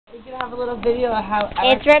We can have a little video of how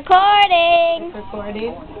It's recording. It's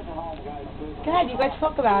recording. Go ahead, you guys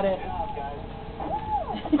talk about it.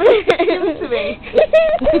 Give it to me.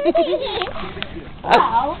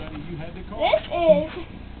 Well, this is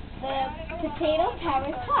the potato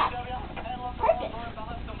powered clock. Purpose: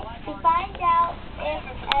 to find out if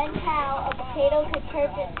and how a potato could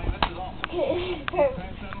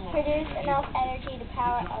produce enough energy to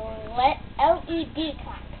power a LED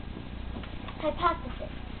clock.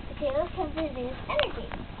 Hypothesis: potatoes can produce energy.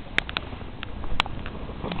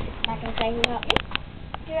 Not going to say who helped me.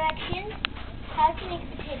 Directions: how to make a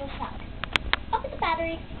potato clock. Open the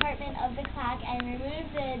battery compartment of the clock and remove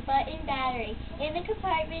the button battery. In the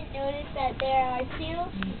compartment, notice that there are two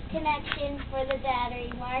connections for the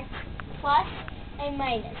battery marked plus and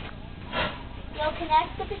minus. You'll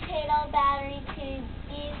connect the potato battery to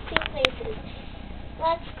these two places.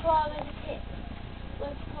 Let's call the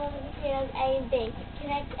potatoes A and B.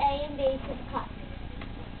 Connect A and B to the clock.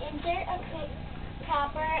 Insert a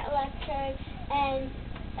copper electrode and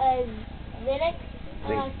a zinc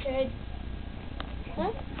electrode.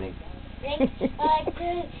 Zinc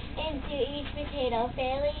electrode into each potato,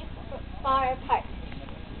 fairly far apart.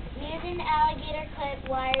 Use an alligator clip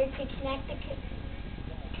wire to connect the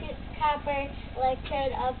copper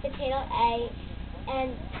electrode of potato A and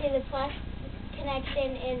to the plus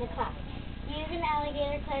connection in the clock. Use an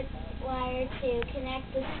alligator clip wire to connect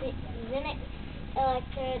the zinc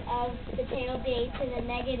electrode of potato B to the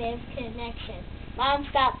negative connection. Mom,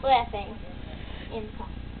 stop laughing. In the clock.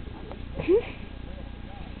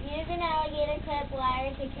 Use an alligator clip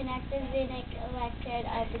wire to connect the zinc electrode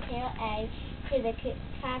of potato A to the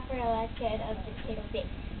copper electrode of potato B.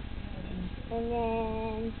 And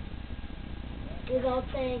then,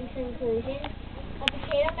 resulting conclusion: a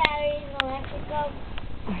potato battery is an electrical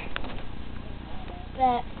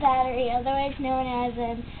battery, otherwise known as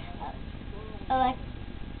an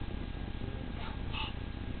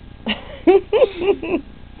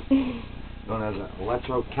known as an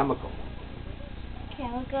electrochemical.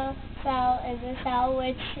 Chemical cell is a cell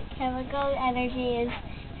which chemical energy is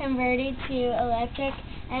converted to electric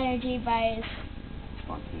energy by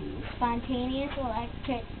spontaneous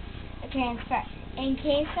electric transfer. In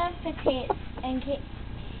case of the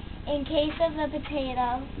potato,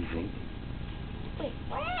 wait,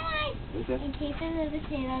 where am I? In case of the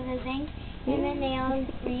potato, the zinc in the nail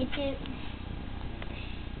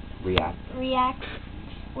reacts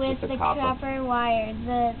with the copper wire.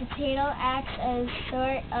 The potato acts as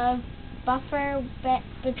sort of buffer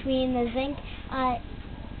between the zinc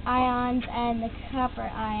ions and the copper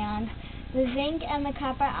ions. The zinc and the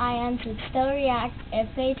copper ions would still react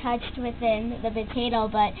if they touched within the potato,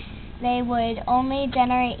 but they would only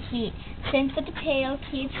generate heat. Since the potato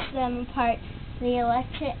keeps them apart, the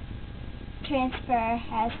electric transfer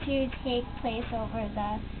has to take place over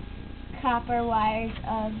the copper wires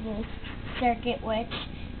of the circuit, which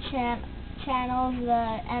channels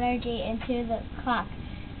the energy into the clock.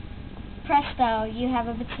 Presto, you have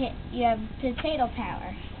potato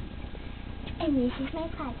power. And this is my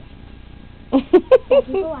project. Thank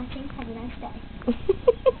you for watching. Have a nice day.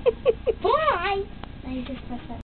 Bye! Now you just press that.